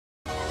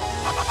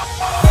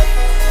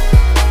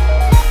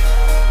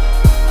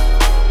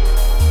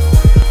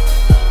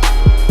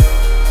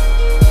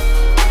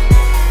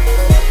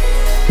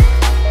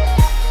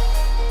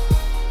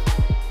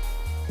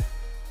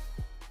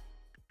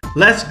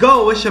Let's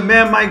go. It's your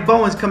man Mike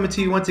Bowens coming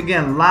to you once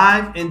again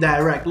live and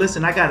direct.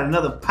 Listen, I got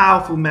another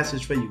powerful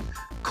message for you.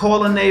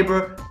 Call a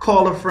neighbor,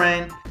 call a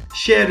friend,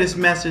 share this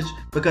message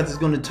because it's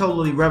going to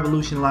totally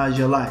revolutionize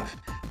your life.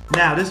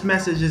 Now, this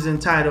message is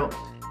entitled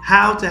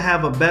How to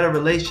Have a Better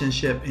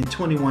Relationship in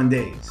 21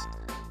 Days.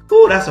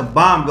 Ooh, that's a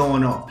bomb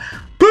going off.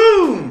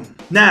 Boom!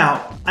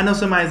 Now, I know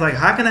somebody's like,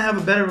 how can I have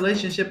a better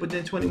relationship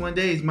within 21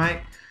 days,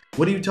 Mike?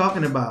 What are you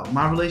talking about?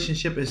 My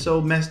relationship is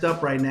so messed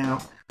up right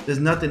now. There's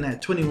nothing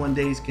that 21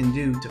 days can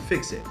do to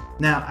fix it.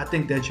 Now, I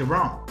think that you're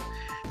wrong.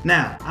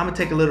 Now, I'm going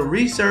to take a little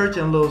research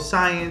and a little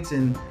science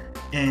and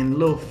a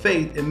little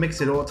faith and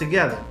mix it all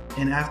together.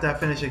 And after I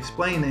finish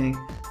explaining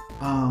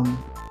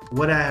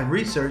what I have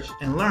researched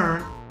and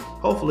learned,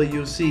 hopefully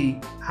you'll see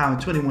how in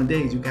 21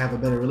 days you can have a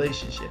better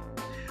relationship.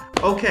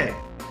 Okay,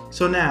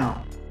 so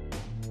now,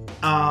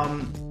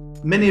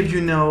 many of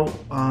you know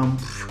a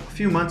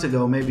few months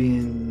ago, maybe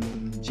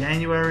in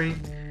January,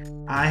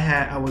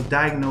 I was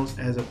diagnosed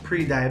as a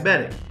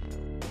pre-diabetic.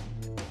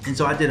 And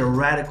so I did a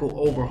radical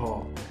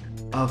overhaul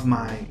of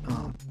my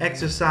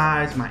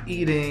exercise, my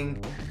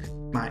eating,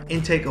 my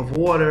intake of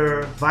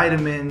water,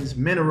 vitamins,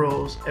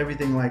 minerals,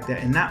 everything like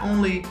that. And not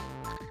only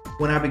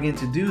when I began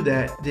to do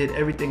that, did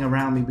everything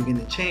around me begin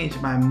to change,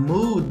 my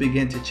mood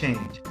began to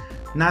change.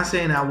 Not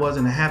saying I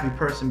wasn't a happy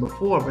person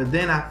before, but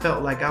then I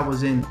felt like I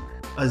was in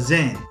a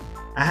zen.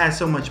 I had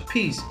so much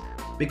peace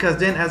because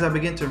then as I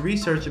began to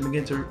research and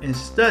begin to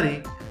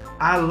study,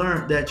 I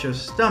learned that your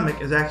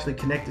stomach is actually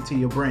connected to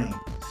your brain.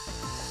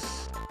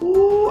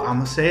 Ooh, I'm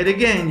gonna say it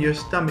again. Your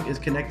stomach is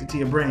connected to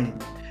your brain.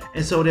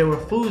 And so there were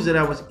foods that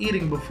I was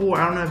eating before.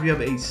 I don't know if you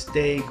ever ate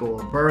steak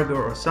or a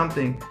burger or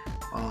something,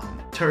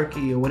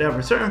 turkey or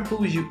whatever. Certain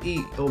foods you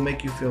eat, it will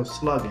make you feel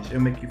sluggish. It'll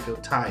make you feel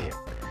tired,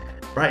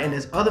 right? And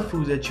there's other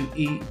foods that you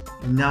eat,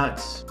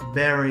 nuts,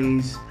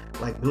 berries,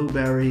 like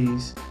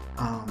blueberries,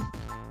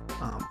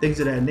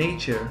 things of that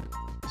nature,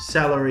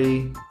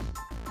 celery,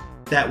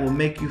 that will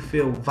make you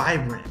feel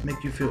vibrant,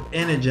 make you feel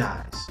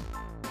energized.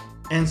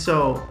 And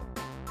so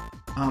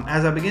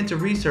as I began to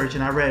research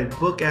and I read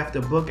book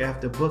after book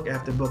after book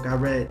after book, I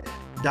read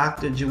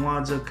Dr.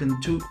 Juanza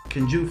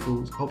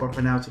Kunjufu's, hope I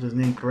pronounced his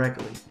name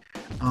correctly,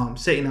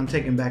 Satan, I'm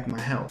Taking Back My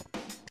Health.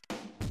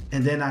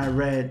 And then I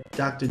read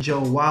Dr. Joe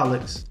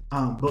Wallach's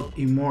book,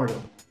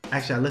 Immortal.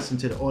 Actually, I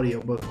listened to the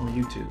audio book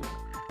on YouTube.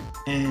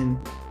 And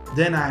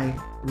then I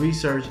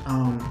researched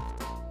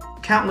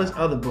countless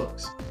other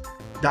books.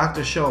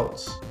 Dr.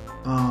 Schultz,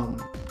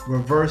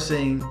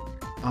 Reversing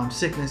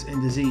Sickness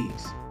and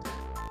Disease.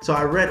 So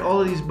I read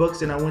all of these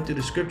books and I went through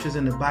the scriptures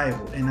in the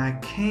Bible and I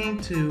came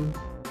to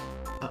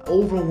an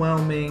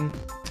overwhelming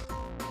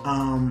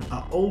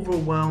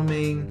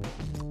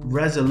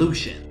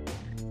resolution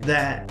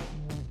that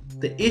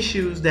the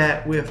issues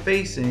that we're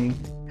facing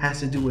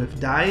has to do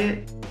with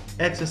diet,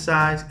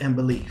 exercise, and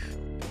belief,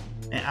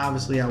 and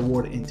obviously our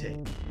water intake.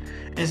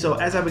 And so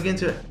as I began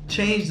to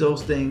change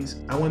those things,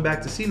 I went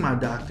back to see my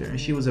doctor and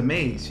she was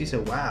amazed. She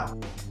said, wow,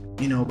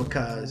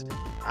 because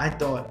I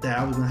thought that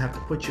I was gonna have to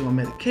put you on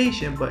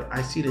medication, but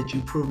I see that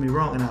you proved me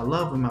wrong, and I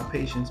love when my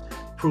patients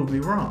prove me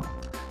wrong.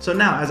 So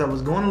now as I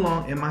was going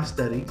along in my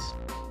studies,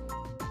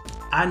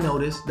 I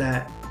noticed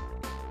that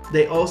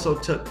they also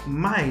took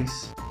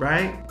mice,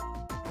 right,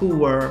 who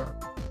were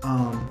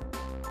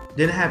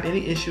didn't have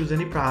any issues,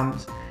 any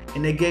problems,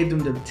 and they gave them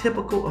the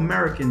typical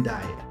American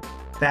diet.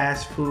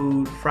 Fast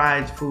food,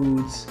 fried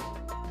foods,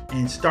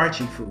 and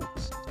starchy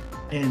foods,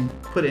 and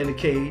put it in a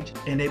cage,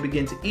 and they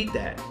begin to eat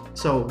that.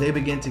 So they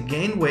begin to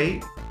gain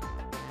weight,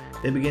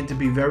 they begin to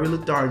be very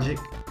lethargic,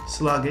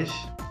 sluggish,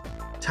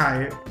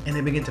 tired, and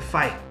they begin to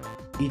fight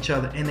each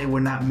other, and they were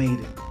not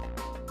mating.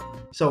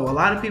 So a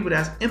lot of people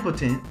that's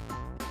impotent,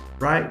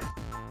 right?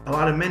 A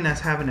lot of men that's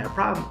having that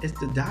problem, it's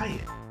the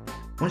diet.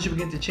 Once you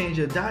begin to change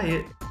your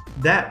diet,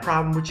 that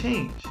problem will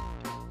change,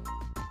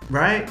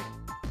 right?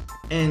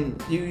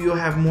 And you'll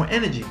have more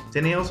energy.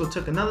 Then they also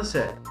took another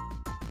set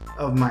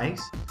of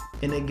mice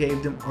and they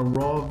gave them a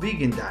raw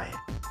vegan diet.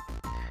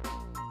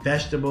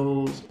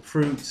 Vegetables,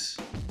 fruits,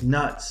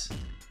 nuts.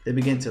 They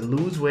begin to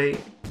lose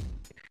weight.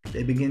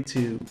 They begin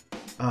to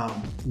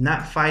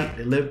not fight.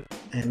 They live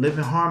in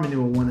harmony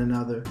with one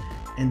another.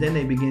 And then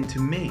they begin to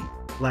mate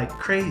like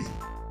crazy.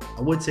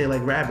 I would say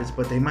like rabbits,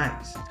 but they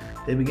mice.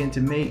 They begin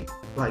to mate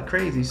like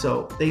crazy.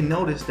 So they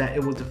noticed that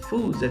it was the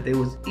foods that they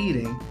was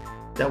eating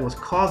that was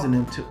causing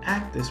them to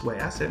act this way.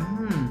 I said,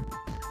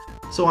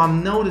 So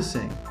I'm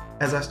noticing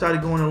as I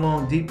started going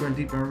along deeper and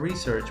deeper in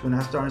research, when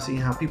I started seeing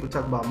how people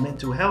talk about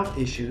mental health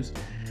issues,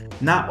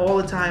 not all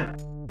the time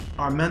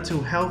our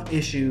mental health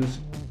issues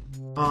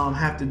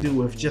have to do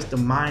with just the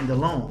mind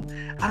alone.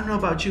 I don't know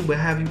about you, but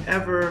have you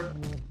ever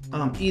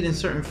eaten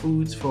certain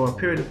foods for a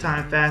period of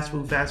time, fast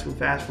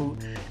food,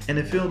 and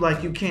it feels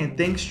like you can't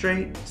think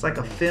straight? It's like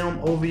a film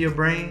over your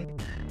brain.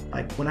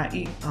 Like when I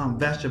eat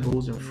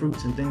vegetables and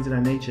fruits and things of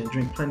that nature and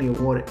drink plenty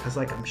of water, it's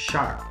like I'm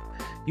sharp.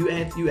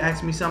 You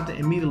ask me something,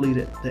 immediately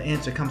the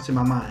answer comes to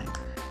my mind.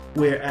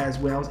 Whereas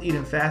when I was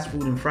eating fast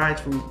food and fried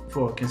food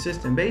for a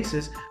consistent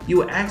basis, you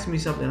would ask me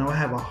something and I would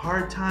have a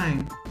hard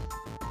time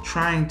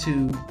trying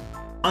to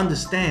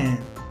understand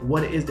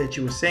what it is that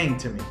you were saying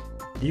to me.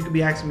 You could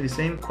be asking me the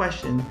same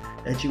question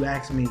that you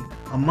asked me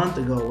a month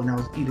ago when I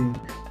was eating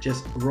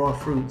just raw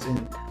fruits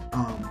and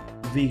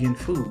vegan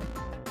food,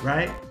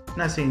 right? I'm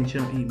not saying you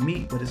don't eat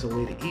meat, but it's a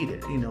way to eat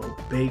it, you know,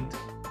 baked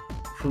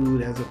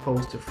food as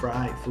opposed to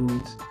fried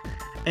foods.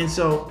 And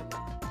so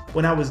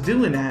when I was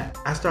doing that,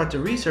 I started to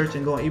research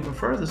and go even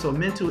further. So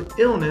mental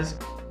illness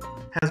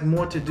has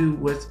more to do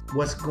with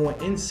what's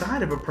going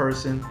inside of a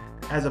person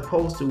as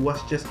opposed to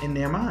what's just in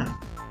their mind.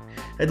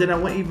 And then I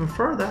went even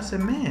further. I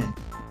said, man,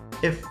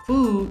 if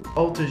food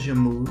alters your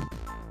mood,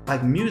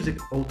 like music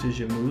alters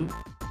your mood,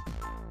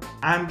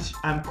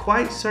 I'm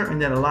quite certain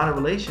that a lot of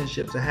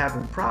relationships are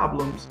having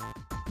problems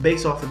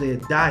based off of their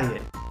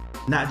diet,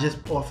 not just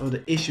off of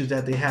the issues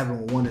that they have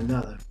with one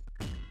another.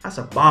 That's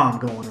a bomb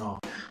going off.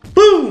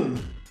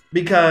 Boom!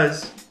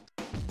 Because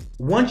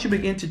once you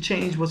begin to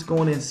change what's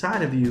going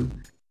inside of you,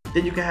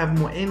 then you can have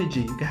more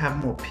energy, you can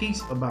have more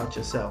peace about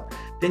yourself.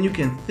 Then you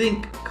can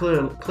think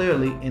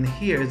clearly and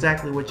hear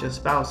exactly what your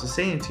spouse is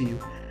saying to you,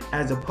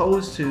 as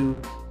opposed to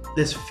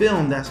this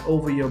film that's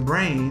over your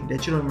brain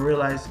that you don't even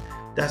realize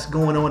that's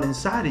going on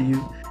inside of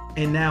you.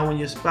 And now when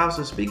your spouse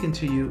is speaking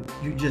to you,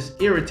 you're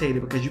just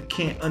irritated because you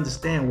can't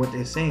understand what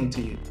they're saying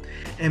to you.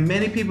 And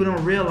many people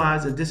don't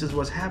realize that this is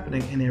what's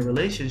happening in their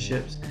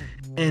relationships,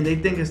 and they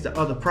think it's the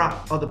other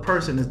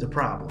person is the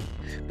problem.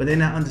 But they're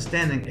not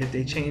understanding if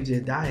they change their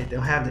diet,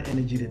 they'll have the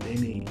energy that they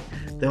need.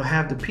 They'll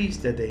have the peace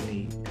that they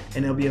need,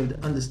 and they'll be able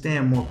to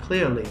understand more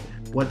clearly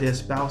what their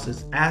spouse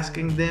is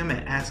asking them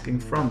and asking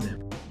from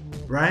them,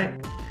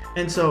 right?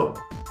 And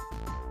so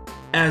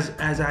as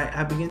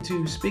I begin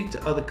to speak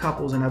to other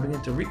couples and I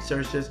begin to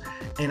research this,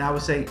 and I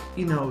would say,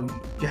 you know,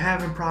 you're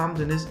having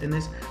problems in this and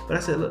this, but I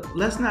said, look,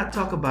 let's not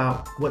talk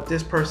about what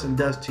this person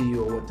does to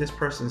you or what this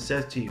person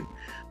says to you.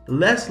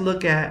 Let's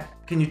look at,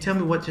 can you tell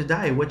me what your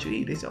diet, what you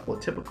eat? They said, well,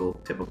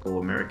 typical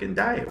American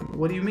diet.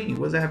 What do you mean?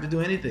 What does that have to do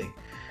with anything?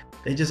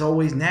 They're just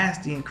always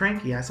nasty and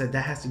cranky. I said,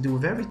 that has to do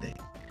with everything.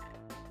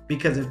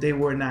 Because if they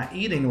were not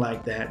eating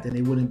like that, then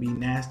they wouldn't be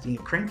nasty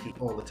and cranky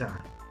all the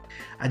time.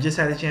 I just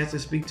had a chance to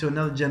speak to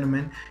another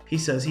gentleman. He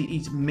says he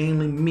eats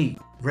mainly meat,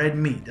 red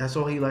meat. That's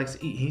all he likes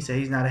to eat. He said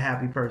he's not a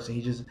happy person.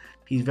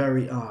 He's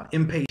very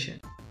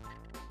impatient.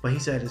 But he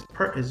said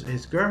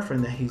his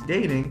girlfriend that he's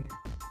dating,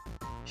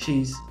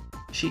 she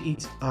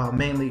eats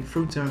mainly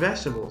fruits and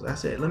vegetables. I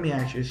said, let me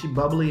ask you, is she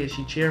bubbly? Is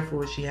she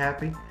cheerful? Is she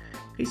happy?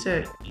 He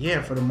said,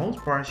 yeah, for the most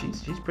part,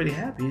 she's pretty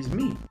happy. It's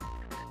meat.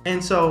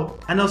 And so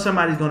I know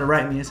somebody's going to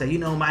write me and say, you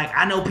know, Mike,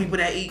 I know people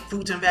that eat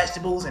fruits and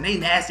vegetables and they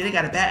nasty. They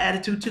got a bad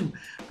attitude too.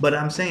 But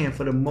I'm saying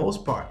for the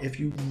most part, if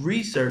you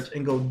research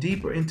and go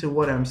deeper into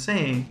what I'm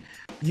saying,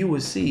 you will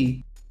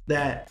see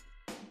that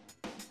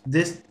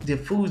the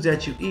foods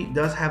that you eat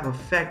does have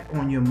effect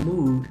on your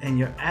mood and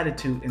your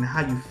attitude and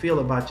how you feel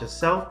about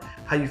yourself,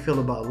 how you feel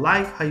about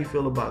life, how you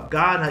feel about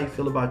God, how you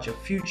feel about your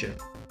future.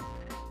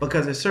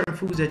 Because there's certain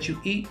foods that you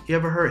eat. You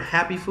ever heard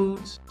happy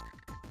foods?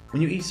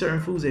 When you eat certain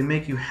foods, they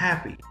make you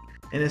happy.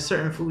 And there's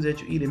certain foods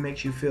that you eat, it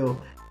makes you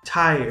feel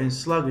tired and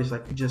sluggish,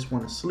 like you just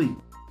want to sleep.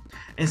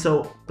 And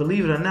so,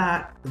 believe it or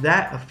not,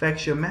 that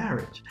affects your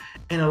marriage.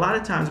 And a lot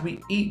of times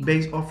we eat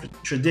based off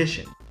of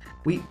tradition.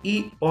 We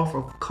eat off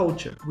of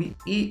culture. We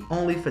eat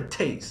only for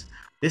taste.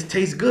 This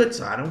tastes good,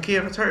 so I don't care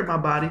if it's hurting my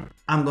body,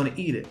 I'm going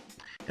to eat it.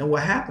 And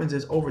what happens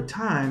is over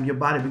time, your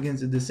body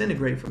begins to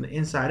disintegrate from the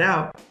inside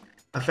out,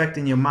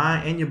 affecting your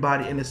mind and your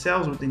body and the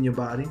cells within your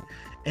body.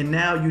 And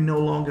now you no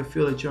longer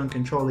feel that you're in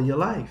control of your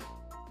life.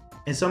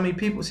 And so many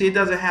people, see, it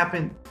doesn't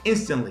happen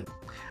instantly.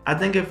 I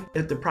think if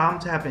the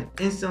problems happen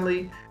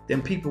instantly,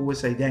 then people would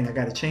say, dang, I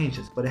got to change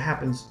this. But it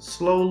happens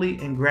slowly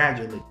and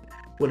gradually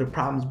where the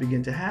problems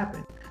begin to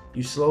happen.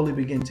 You slowly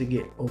begin to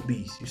get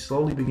obese. You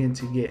slowly begin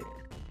to get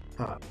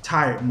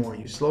tired more.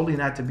 You slowly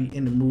not to be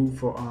in the mood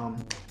for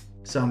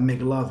some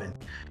McLovin.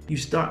 You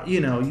start,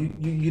 you know,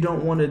 you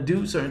don't want to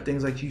do certain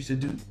things like you used to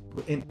do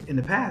in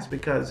the past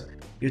because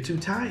you're too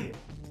tired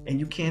and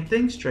you can't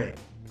think straight.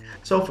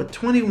 So for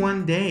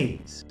 21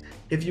 days,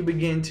 if you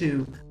begin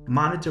to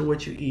monitor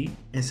what you eat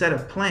and set a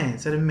plan,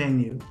 set a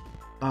menu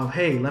of,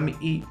 hey, let me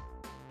eat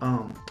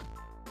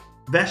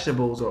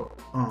vegetables or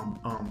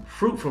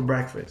fruit for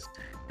breakfast.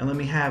 And let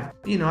me have,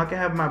 you know, I can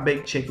have my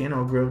baked chicken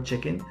or grilled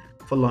chicken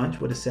for lunch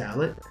with a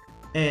salad.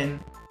 And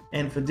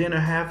for dinner,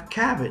 have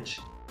cabbage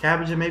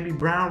and maybe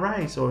brown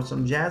rice or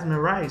some jasmine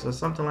rice or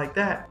something like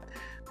that.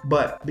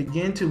 But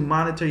begin to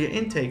monitor your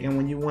intake. And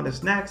when you want to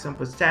snack, some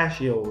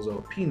pistachios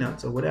or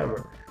peanuts or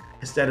whatever,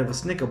 instead of a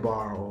Snicker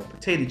bar or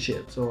potato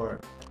chips or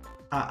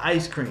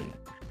ice cream,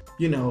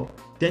 you know,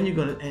 then you're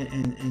going to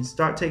and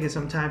start taking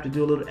some time to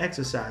do a little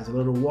exercise, a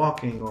little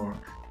walking or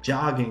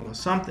jogging or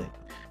something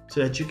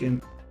so that you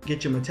can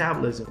get your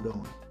metabolism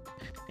going.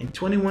 In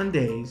 21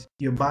 days,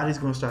 your body's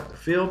going to start to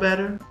feel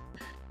better.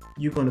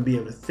 You're going to be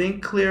able to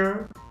think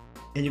clearer.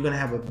 And you're going to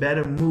have a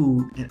better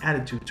mood and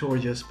attitude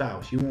towards your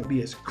spouse. You won't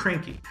be as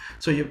cranky.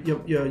 So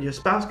your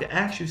spouse can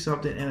ask you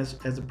something, and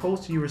as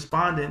opposed to you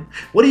responding,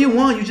 what do you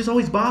want? You just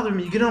always bother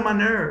me. You get on my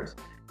nerves.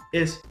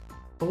 It's,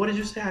 But what did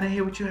you say? I didn't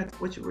hear what you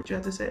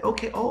had to say.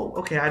 Okay,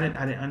 okay, I didn't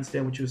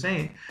understand what you were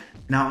saying.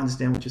 Now I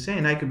understand what you're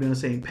saying. Now you could be on the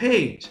same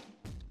page.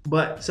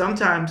 But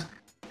sometimes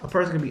a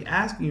person can be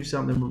asking you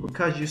something, but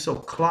because you're so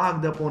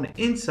clogged up on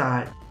the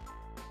inside,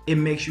 it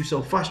makes you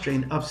so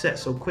frustrated and upset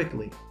so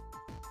quickly.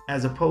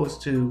 As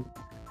opposed to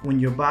when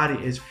your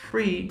body is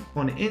free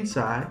on the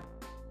inside,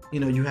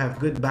 you have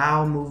good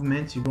bowel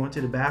movements, you're going to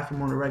the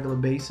bathroom on a regular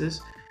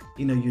basis,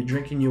 you're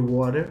drinking your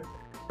water,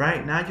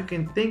 right? Now you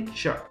can think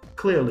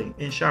clearly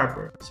and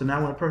sharper. So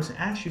now when a person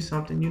asks you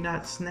something, you're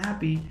not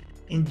snappy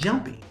and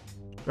jumpy,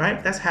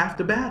 right? That's half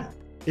the battle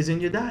is in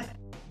your diet.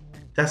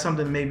 That's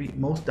something maybe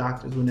most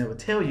doctors will never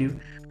tell you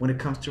when it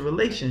comes to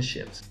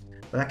relationships.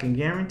 But I can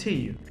guarantee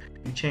you,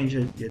 you change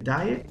your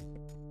diet,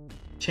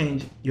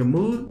 change your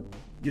mood,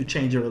 you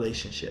change your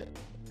relationship.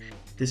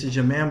 This is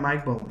your man,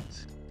 Mike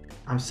Bowens.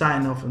 I'm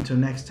signing off until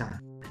next time,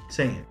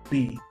 saying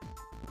be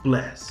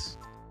blessed.